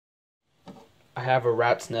I have a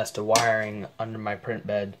rat's nest of wiring under my print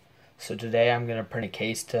bed, so today I'm going to print a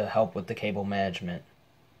case to help with the cable management.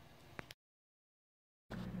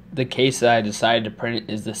 The case that I decided to print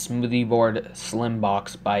is the Smoothieboard Slim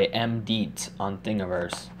Box by M. on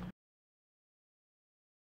Thingiverse.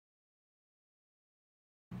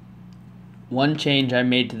 One change I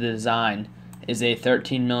made to the design is a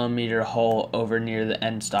 13mm hole over near the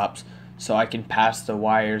end stops so I can pass the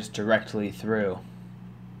wires directly through.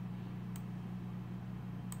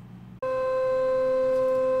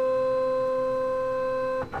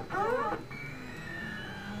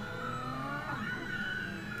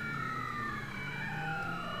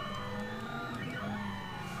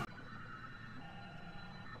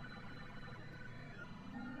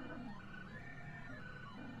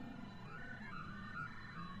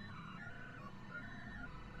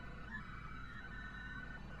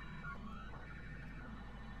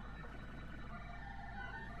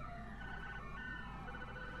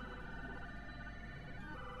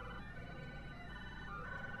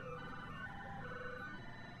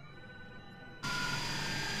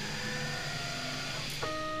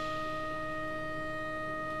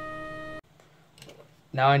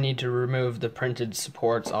 Now I need to remove the printed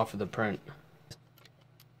supports off of the print.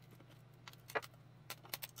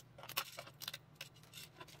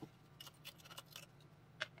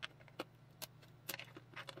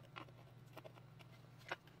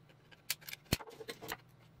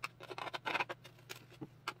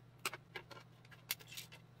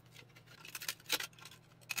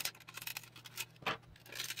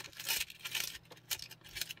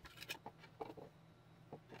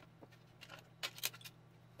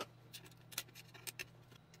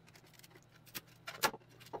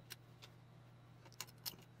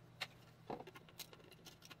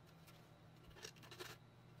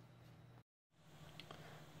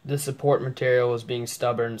 The support material was being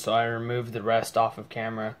stubborn, so I removed the rest off of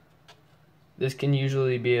camera. This can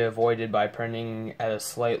usually be avoided by printing at a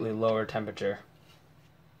slightly lower temperature.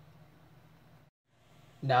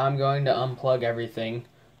 Now I'm going to unplug everything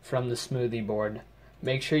from the smoothie board.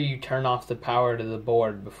 Make sure you turn off the power to the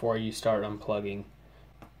board before you start unplugging.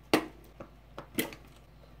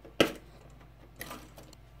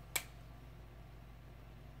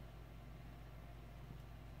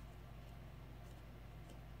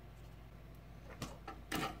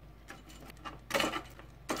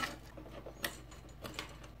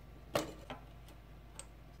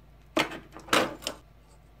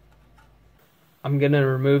 I'm going to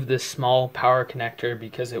remove this small power connector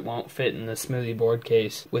because it won't fit in the smoothie board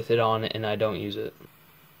case with it on and I don't use it.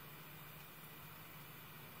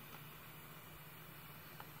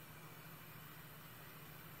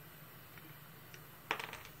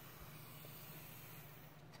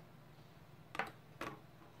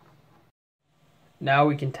 Now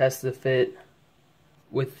we can test the fit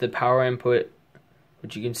with the power input,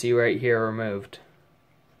 which you can see right here, removed.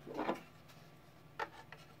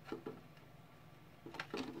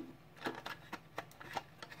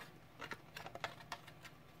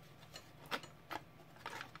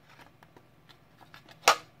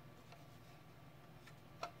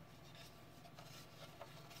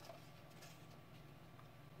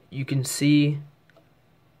 You can see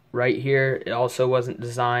right here it also wasn't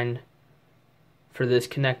designed for this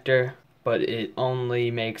connector, but it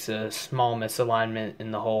only makes a small misalignment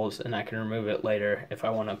in the holes and I can remove it later if I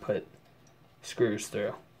want to put screws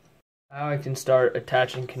through. Now I can start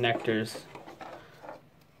attaching connectors.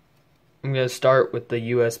 I'm going to start with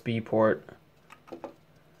the USB port.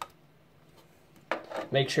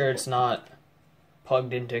 Make sure it's not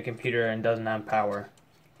plugged into a computer and doesn't have power.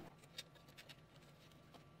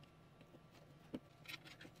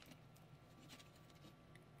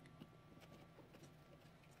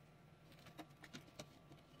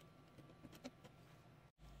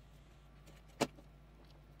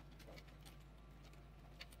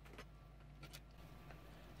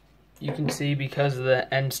 You can see because of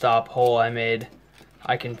the end stop hole I made,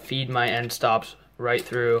 I can feed my end stops right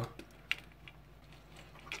through.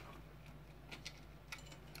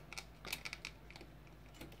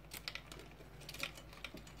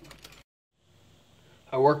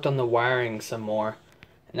 I worked on the wiring some more,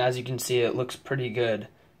 and as you can see it looks pretty good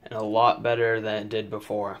and a lot better than it did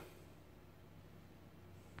before.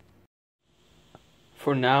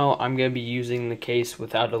 For now I'm going to be using the case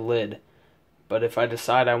without a lid, but if I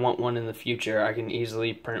decide I want one in the future, I can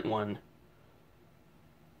easily print one.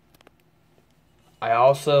 I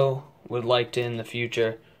also would like to, in the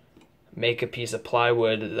future, make a piece of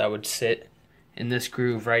plywood that would sit in this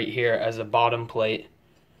groove right here as a bottom plate,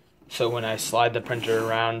 so when I slide the printer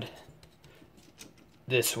around,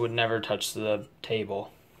 this would never touch the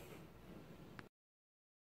table.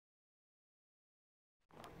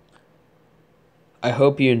 I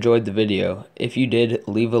hope you enjoyed the video. If you did,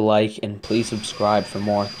 leave a like and please subscribe for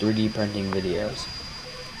more 3D printing videos.